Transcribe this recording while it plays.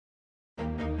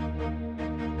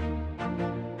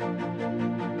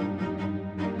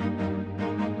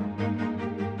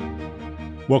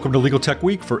Welcome to Legal Tech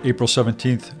Week for April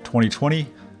 17th, 2020.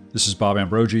 This is Bob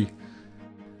Ambrogi.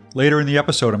 Later in the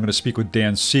episode, I'm going to speak with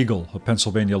Dan Siegel, a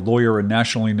Pennsylvania lawyer and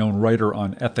nationally known writer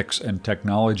on ethics and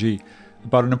technology,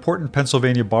 about an important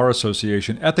Pennsylvania Bar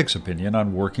Association ethics opinion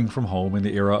on working from home in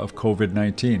the era of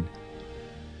COVID-19.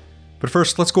 But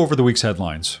first, let's go over the week's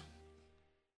headlines.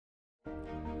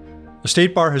 The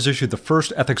State Bar has issued the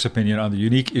first ethics opinion on the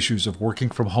unique issues of working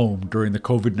from home during the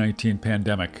COVID-19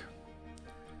 pandemic.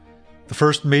 The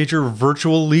first major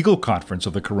virtual legal conference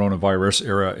of the coronavirus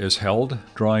era is held,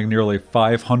 drawing nearly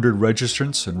 500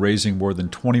 registrants and raising more than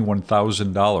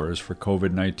 $21,000 for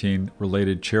COVID-19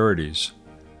 related charities.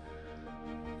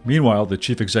 Meanwhile, the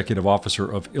chief executive officer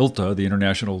of ILTA, the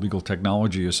International Legal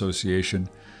Technology Association,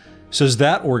 says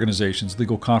that organization's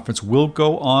legal conference will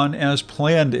go on as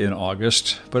planned in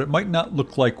August, but it might not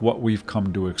look like what we've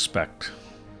come to expect.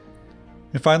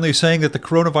 And finally, saying that the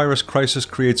coronavirus crisis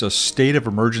creates a state of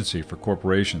emergency for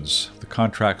corporations, the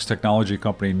contracts technology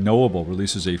company Knowable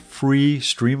releases a free,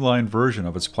 streamlined version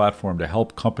of its platform to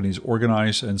help companies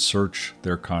organize and search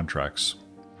their contracts.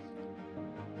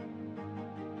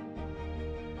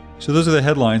 So those are the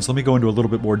headlines. Let me go into a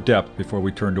little bit more depth before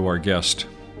we turn to our guest.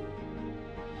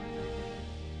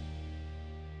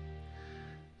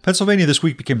 Pennsylvania this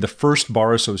week became the first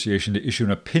bar association to issue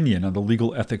an opinion on the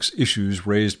legal ethics issues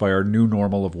raised by our new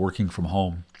normal of working from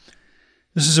home.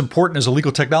 This is important as a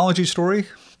legal technology story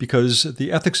because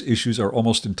the ethics issues are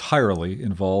almost entirely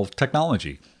involve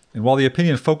technology. And while the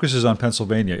opinion focuses on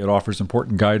Pennsylvania, it offers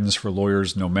important guidance for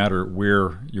lawyers no matter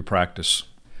where you practice.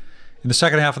 In the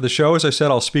second half of the show, as I said,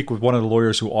 I'll speak with one of the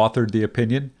lawyers who authored the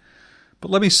opinion.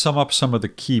 But let me sum up some of the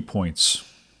key points.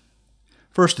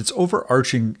 First, its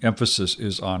overarching emphasis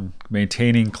is on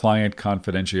maintaining client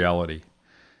confidentiality.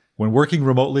 When working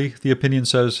remotely, the opinion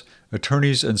says,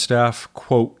 attorneys and staff,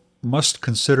 quote, must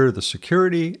consider the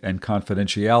security and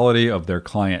confidentiality of their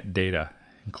client data,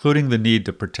 including the need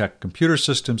to protect computer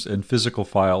systems and physical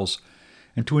files,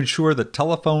 and to ensure that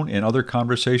telephone and other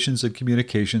conversations and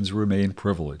communications remain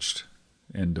privileged,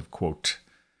 end of quote.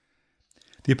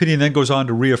 The opinion then goes on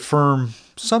to reaffirm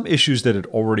some issues that had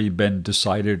already been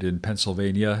decided in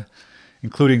Pennsylvania,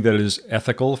 including that it is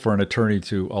ethical for an attorney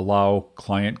to allow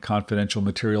client confidential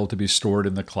material to be stored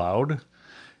in the cloud,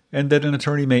 and that an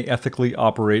attorney may ethically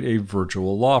operate a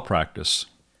virtual law practice.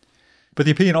 But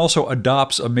the opinion also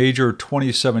adopts a major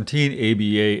 2017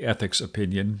 ABA ethics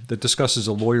opinion that discusses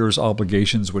a lawyer's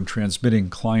obligations when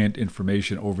transmitting client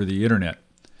information over the internet.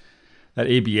 That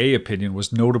ABA opinion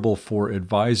was notable for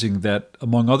advising that,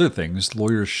 among other things,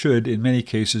 lawyers should, in many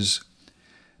cases,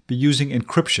 be using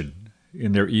encryption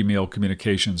in their email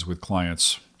communications with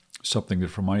clients, something that,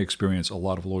 from my experience, a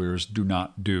lot of lawyers do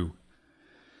not do.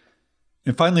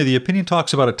 And finally, the opinion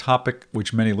talks about a topic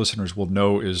which many listeners will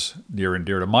know is near and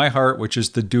dear to my heart, which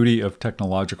is the duty of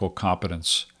technological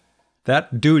competence.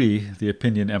 That duty, the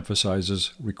opinion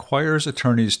emphasizes, requires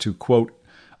attorneys to, quote,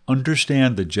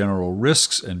 understand the general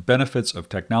risks and benefits of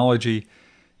technology,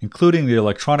 including the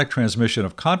electronic transmission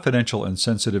of confidential and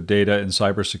sensitive data in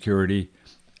cybersecurity,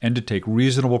 and to take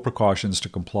reasonable precautions to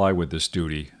comply with this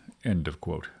duty, end of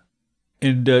quote.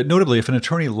 And notably, if an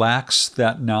attorney lacks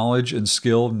that knowledge and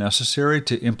skill necessary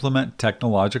to implement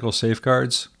technological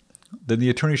safeguards, then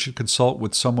the attorney should consult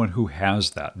with someone who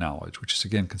has that knowledge, which is,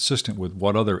 again, consistent with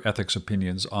what other ethics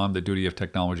opinions on the duty of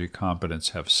technology competence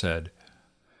have said.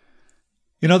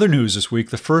 In other news this week,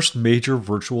 the first major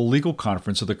virtual legal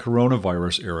conference of the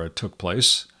coronavirus era took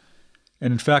place.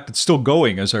 And in fact, it's still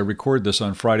going as I record this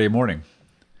on Friday morning.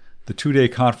 The two-day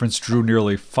conference drew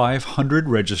nearly 500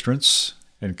 registrants,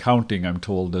 and counting, I'm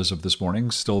told, as of this morning,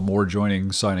 still more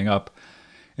signing up.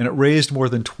 And it raised more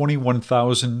than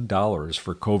 $21,000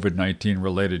 for COVID-19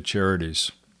 related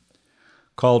charities.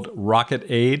 Called Rocket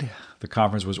Aid, the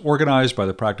conference was organized by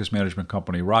the practice management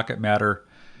company Rocket Matter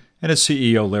and its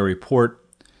CEO Larry Port,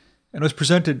 and was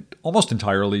presented almost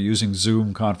entirely using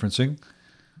Zoom conferencing.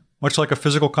 Much like a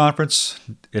physical conference,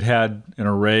 it had an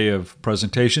array of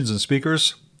presentations and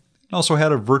speakers. It also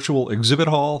had a virtual exhibit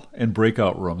hall and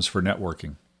breakout rooms for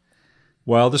networking.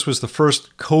 While this was the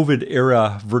first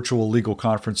COVID-era virtual legal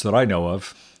conference that I know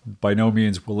of, by no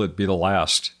means will it be the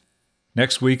last.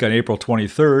 Next week, on April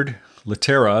 23rd,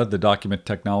 Litera, the document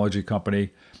technology company,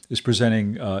 is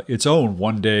presenting its own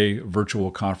one-day virtual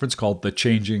conference called The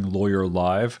Changing Lawyer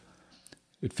Live.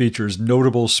 It features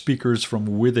notable speakers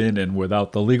from within and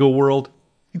without the legal world,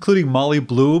 including Molly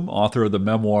Bloom, author of the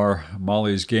memoir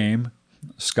Molly's Game,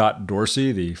 Scott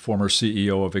Dorsey, the former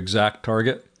CEO of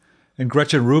ExactTarget, and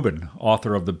Gretchen Rubin,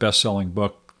 author of the best-selling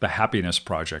book The Happiness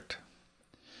Project.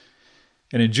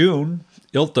 And in June,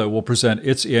 ILTA will present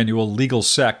its annual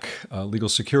LegalSec, Legal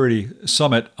Security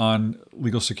Summit on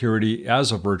legal security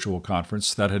as a virtual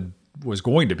conference that was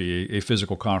going to be a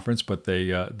physical conference, but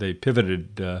they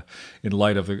pivoted in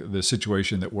light of the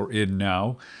situation that we're in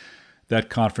now. That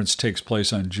conference takes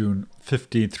place on June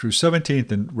 15th through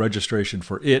 17th, and registration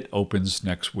for it opens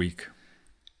next week.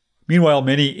 Meanwhile,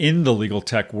 many in the legal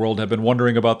tech world have been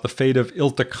wondering about the fate of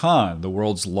ILTACon, the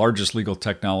world's largest legal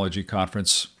technology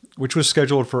conference, which was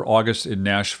scheduled for August in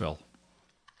Nashville.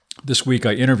 This week,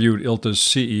 I interviewed ILTA's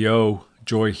CEO,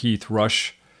 Joy Heath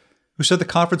Rush, who said the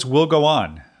conference will go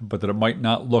on, but that it might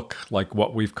not look like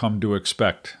what we've come to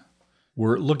expect.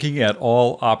 We're looking at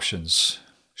all options,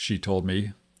 she told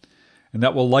me, and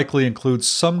that will likely include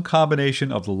some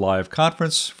combination of the live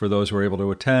conference for those who are able to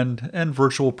attend and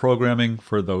virtual programming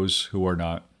for those who are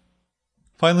not.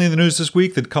 Finally, in the news this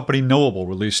week, the company Knowable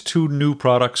released 2 new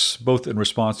products, both in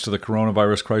response to the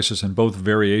coronavirus crisis and both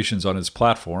variations on its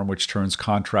platform, which turns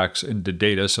contracts into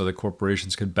data so that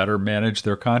corporations can better manage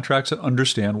their contracts and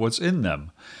understand what's in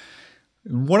them.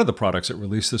 One of the products it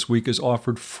released this week is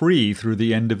offered free through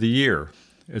the end of the year.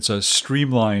 It's a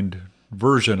streamlined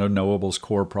version of Knowable's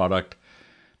core product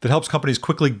that helps companies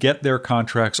quickly get their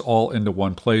contracts all into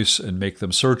one place and make them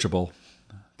searchable.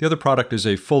 The other product is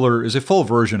a full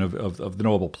version of the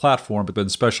Knowable platform, but been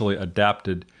specially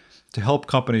adapted to help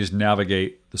companies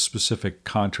navigate the specific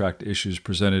contract issues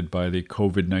presented by the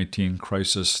COVID-19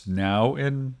 crisis now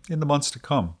and in the months to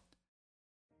come.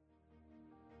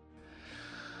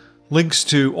 Links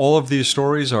to all of these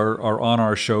stories are on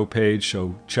our show page,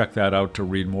 so check that out to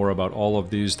read more about all of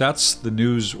these. That's the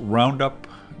news roundup.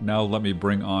 Now let me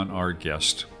bring on our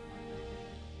guest.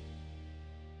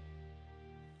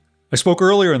 I spoke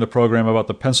earlier in the program about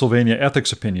the Pennsylvania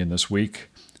ethics opinion this week.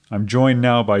 I'm joined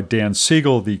now by Dan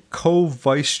Siegel, the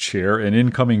co-vice chair and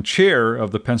incoming chair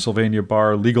of the Pennsylvania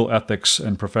Bar Legal Ethics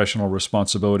and Professional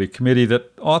Responsibility Committee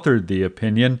that authored the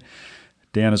opinion.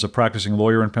 Dan is a practicing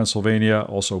lawyer in Pennsylvania,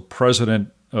 also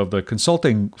president of the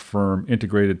consulting firm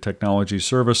Integrated Technology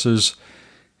Services.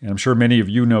 And I'm sure many of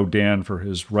you know Dan for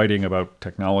his writing about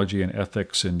technology and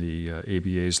ethics in the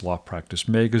ABA's Law Practice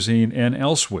magazine and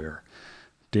elsewhere.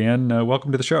 Dan,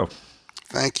 welcome to the show.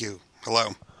 Thank you. Hello.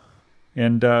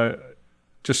 And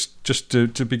just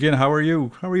to begin, how are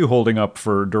you holding up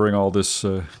during all this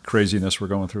craziness we're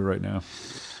going through right now?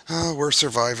 We're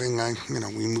surviving.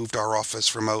 We moved our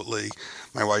office remotely.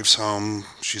 My wife's home.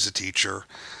 She's a teacher.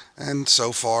 And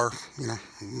so far,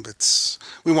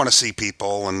 we want to see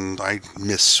people, and I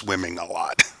miss swimming a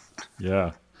lot.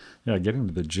 Yeah, getting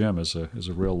to the gym is a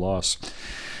real loss.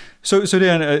 So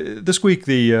Dan, this week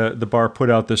the bar put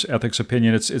out this ethics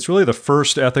opinion. It's really the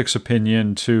first ethics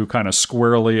opinion to kind of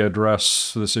squarely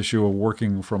address this issue of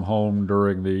working from home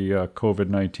during the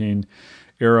COVID-19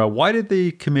 era. Why did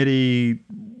the committee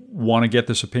want to get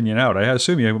this opinion out? I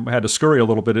assume you had to scurry a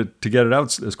little bit to get it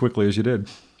out as quickly as you did.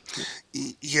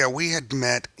 Yeah, we had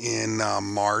met in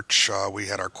March. We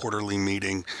had our quarterly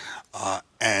meeting,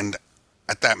 and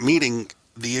at that meeting,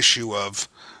 the issue of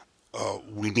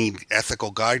we need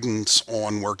ethical guidance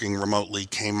on working remotely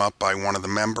came up by one of the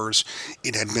members.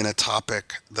 It had been a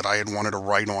topic that I had wanted to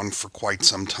write on for quite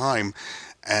some time,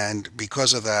 and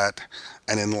because of that,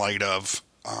 and in light of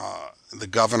the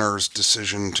governor's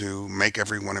decision to make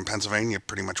everyone in Pennsylvania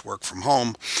pretty much work from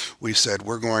home, we said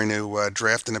we're going to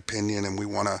draft an opinion, and we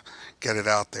want to get it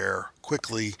out there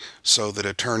quickly so that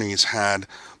attorneys had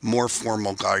more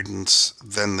formal guidance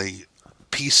than the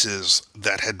pieces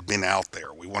that had been out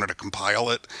there. We wanted to compile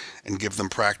it and give them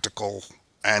practical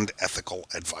and ethical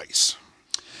advice.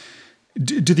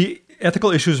 Do the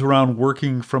ethical issues around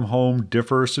working from home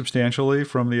differ substantially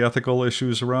from the ethical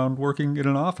issues around working in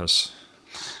an office?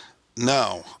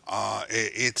 No.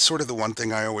 It's sort of the one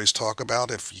thing I always talk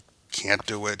about. If you can't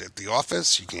do it at the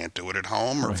office, you can't do it at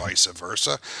home, or right, vice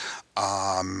versa.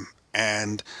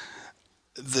 And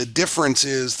the difference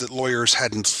is that lawyers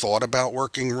hadn't thought about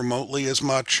working remotely as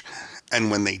much, and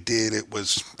when they did,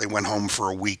 they went home for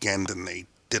a weekend and they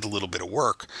did a little bit of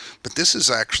work. But this is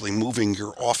actually moving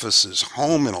your offices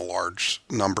home in a large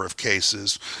number of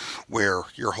cases, where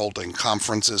you're holding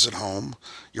conferences at home,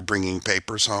 you're bringing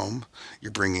papers home,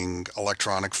 you're bringing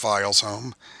electronic files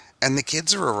home, and the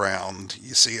kids are around.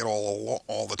 You see it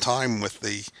all the time with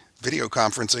the video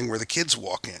conferencing where the kids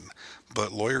walk in.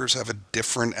 But lawyers have a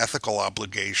different ethical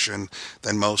obligation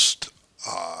than most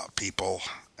people,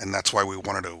 and that's why we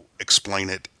wanted to explain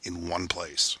it in one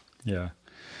place. Yeah.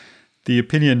 The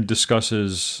opinion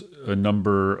discusses a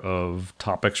number of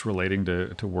topics relating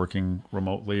to working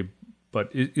remotely, but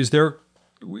is there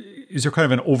kind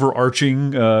of an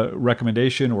overarching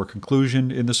recommendation or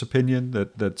conclusion in this opinion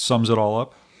that sums it all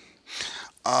up?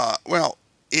 Well,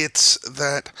 it's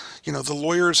that, the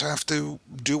lawyers have to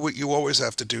do what you always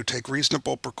have to do, take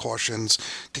reasonable precautions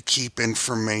to keep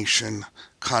information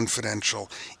confidential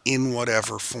in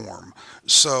whatever form.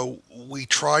 So we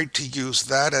tried to use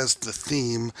that as the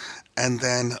theme and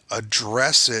then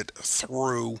address it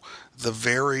through the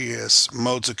various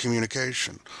modes of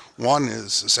communication. One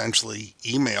is essentially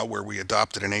email, where we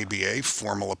adopted an ABA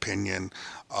formal opinion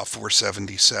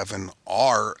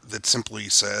 477R that simply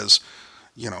says,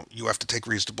 you have to take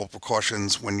reasonable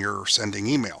precautions when you're sending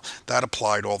email. That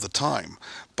applied all the time.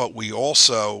 But we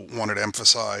also wanted to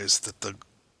emphasize that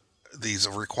these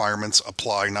requirements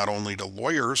apply not only to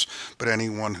lawyers, but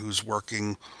anyone who's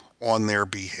working on their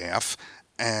behalf.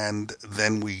 And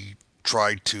then we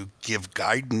tried to give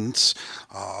guidance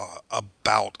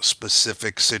about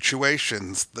specific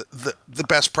situations, the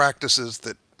best practices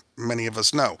that many of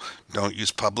us know. Don't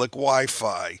use public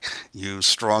Wi-Fi. Use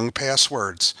strong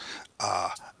passwords.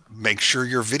 Make sure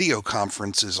your video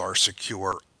conferences are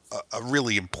secure, a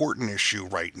really important issue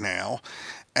right now,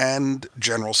 and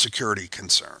general security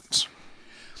concerns.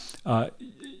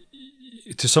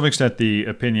 To some extent, the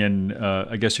opinion,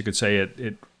 I guess you could say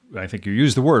I think you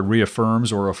used the word,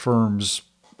 reaffirms or affirms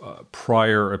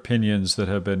prior opinions that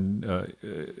have been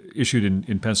issued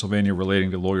in Pennsylvania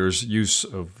relating to lawyers' use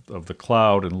of the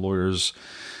cloud and lawyers'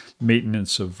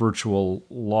 maintenance of virtual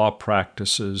law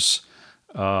practices.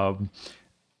 The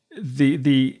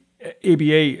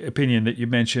ABA opinion that you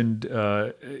mentioned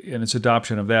and its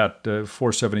adoption of that,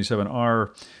 477R,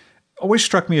 always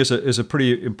struck me as a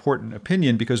pretty important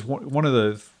opinion, because one of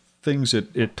the things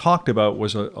it talked about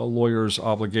was a lawyer's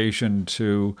obligation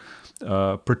to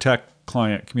protect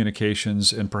client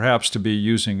communications and perhaps to be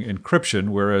using encryption,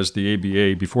 whereas the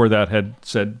ABA before that had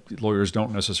said lawyers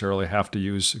don't necessarily have to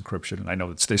use encryption. And I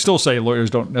know that they still say lawyers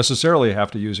don't necessarily have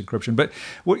to use encryption. But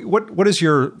what is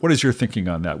your thinking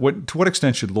on that? To what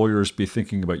extent should lawyers be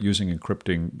thinking about using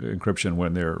encryption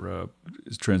when they're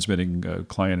transmitting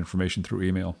client information through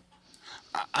email?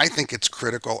 I think it's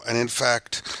critical. And in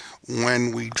fact,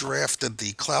 when we drafted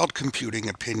the cloud computing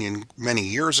opinion many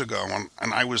years ago,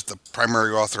 and I was the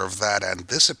primary author of that and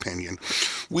this opinion,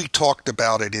 we talked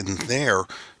about it in there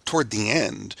toward the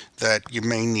end that you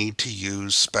may need to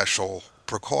use special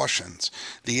precautions.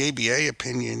 The ABA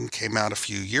opinion came out a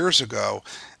few years ago,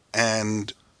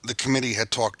 and the committee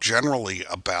had talked generally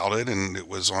about it, and it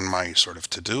was on my sort of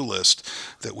to-do list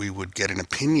that we would get an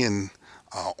opinion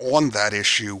on that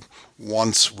issue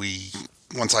once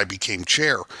I became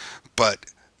chair. But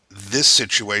this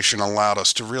situation allowed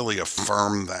us to really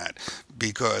affirm that,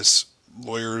 because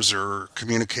lawyers are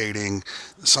communicating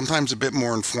sometimes a bit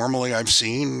more informally, I've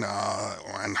seen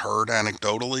and heard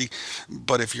anecdotally.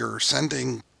 But if you're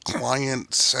sending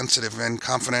client sensitive and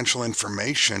confidential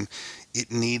information, it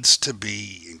needs to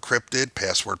be encrypted,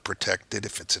 password protected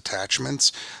if it's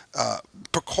attachments.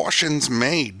 Precautions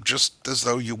made, just as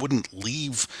though you wouldn't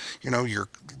leave, your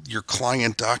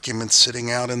client documents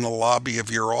sitting out in the lobby of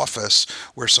your office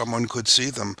where someone could see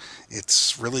them.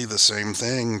 It's really the same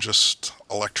thing, just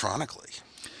electronically.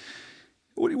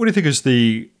 What do you think is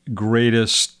the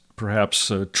greatest, perhaps,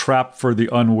 trap for the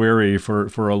unwary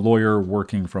for a lawyer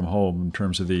working from home in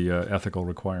terms of the ethical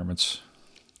requirements?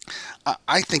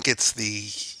 I think it's the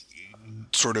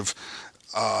sort of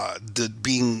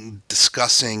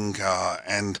discussing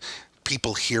and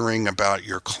people hearing about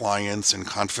your clients and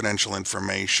confidential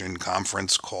information,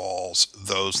 conference calls,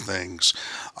 those things.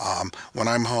 When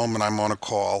I'm home and I'm on a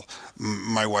call,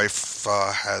 my wife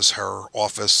has her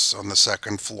office on the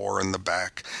second floor in the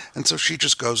back, and so she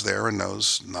just goes there and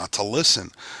knows not to listen.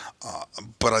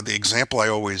 But the example I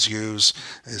always use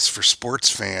is for sports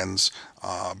fans.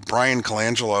 Brian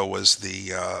Colangelo was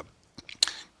the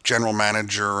general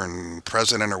manager and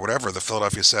president or whatever of the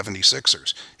Philadelphia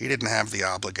 76ers. He didn't have the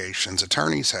obligations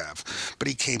attorneys have, but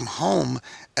he came home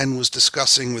and was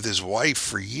discussing with his wife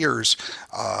for years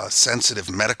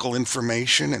sensitive medical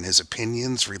information and his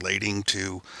opinions relating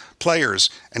to players.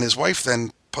 And his wife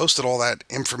then posted all that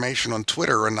information on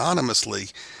Twitter anonymously,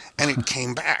 and it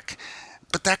came back.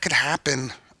 But that could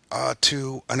happen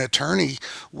to an attorney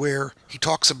where he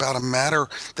talks about a matter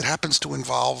that happens to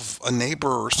involve a neighbor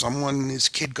or someone his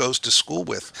kid goes to school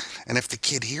with. And if the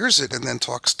kid hears it and then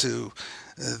talks to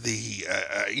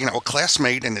a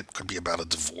classmate, and it could be about a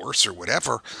divorce or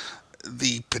whatever,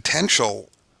 the potential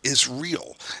is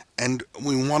real. And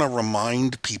we want to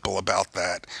remind people about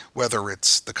that, whether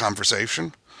it's the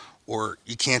conversation or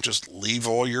you can't just leave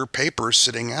all your papers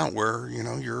sitting out where,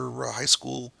 your high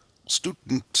school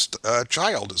student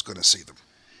child is going to see them.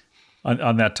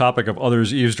 On that topic of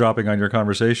others eavesdropping on your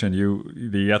conversation,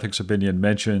 the ethics opinion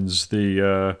mentions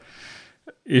the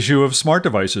issue of smart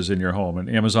devices in your home and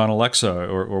Amazon Alexa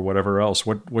or whatever else.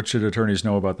 What should attorneys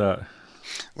know about that?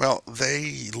 Well,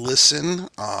 they listen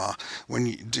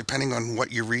depending on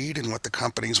what you read and what the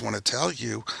companies want to tell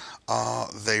you.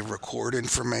 They record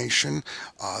information.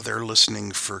 They're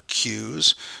listening for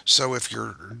cues. So if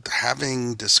you're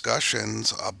having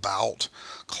discussions about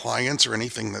clients or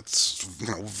anything that's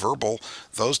verbal,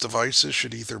 those devices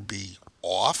should either be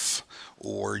off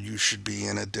or you should be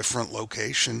in a different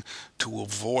location to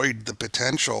avoid the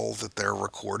potential that they're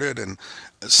recorded and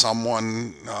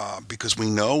someone, because we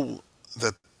know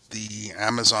that the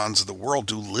Amazons of the world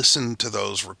do listen to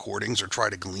those recordings or try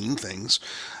to glean things,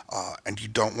 and you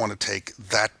don't want to take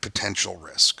that potential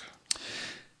risk.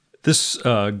 This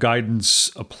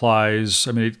guidance applies,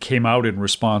 it came out in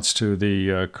response to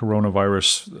the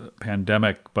coronavirus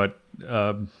pandemic, but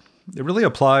it really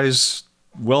applies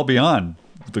well beyond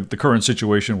the current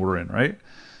situation we're in, right?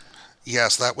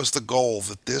 Yes, that was the goal,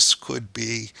 that this could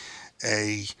be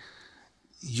a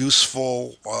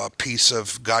useful piece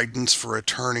of guidance for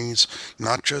attorneys,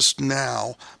 not just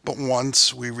now, but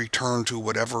once we return to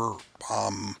whatever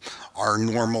our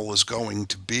normal is going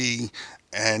to be.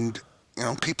 And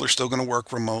people are still going to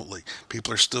work remotely.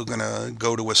 People are still going to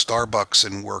go to a Starbucks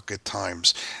and work at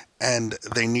times, and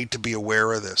they need to be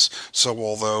aware of this. So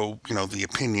although the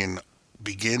opinion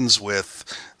begins with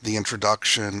the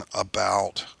introduction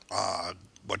about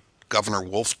what Governor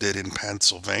Wolf did in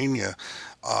Pennsylvania,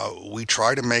 we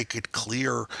try to make it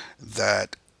clear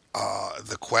that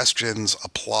the questions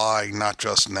apply not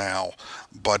just now,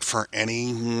 but for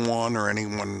anyone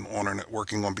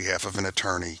working on behalf of an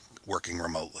attorney working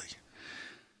remotely.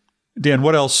 Dan,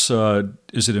 what else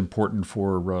is it important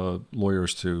for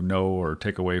lawyers to know or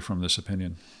take away from this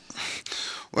opinion?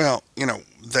 Well,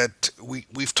 that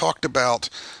we've talked about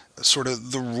sort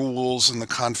of the rules and the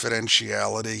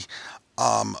confidentiality.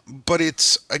 But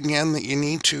it's, again, that you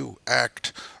need to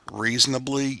act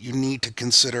reasonably. You need to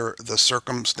consider the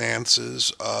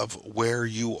circumstances of where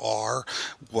you are,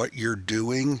 what you're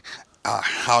doing,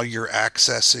 how you're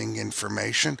accessing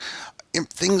information,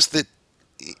 things that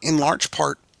in large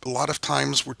part a lot of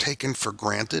times were taken for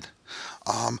granted.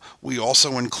 We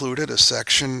also included a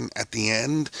section at the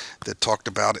end that talked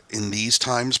about in these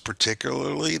times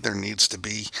particularly, there needs to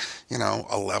be,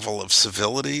 a level of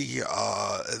civility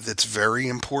that's very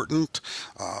important.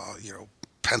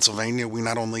 Pennsylvania, we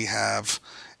not only have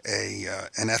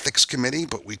an ethics committee,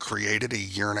 but we created a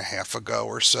year and a half ago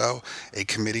or so a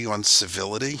committee on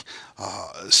civility.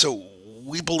 So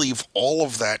we believe all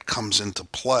of that comes into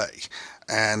play.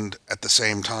 And at the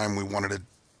same time, we wanted to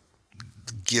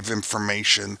give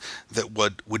information that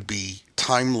would be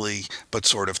timely but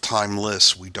sort of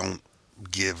timeless. We don't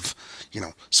give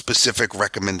specific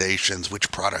recommendations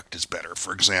which product is better,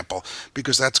 for example,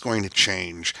 because that's going to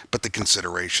change, but the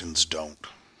considerations don't.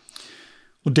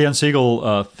 Well, Dan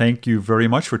Siegel, thank you very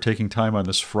much for taking time on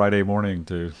this Friday morning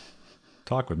to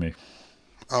talk with me.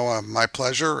 Oh, my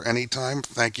pleasure. Anytime.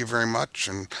 Thank you very much,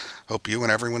 and hope you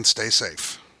and everyone stay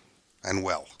safe and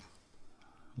well.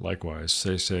 Likewise,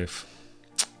 stay safe.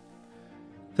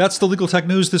 That's the Legal Tech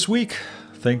News this week.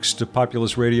 Thanks to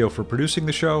Populous Radio for producing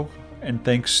the show, and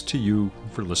thanks to you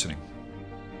for listening.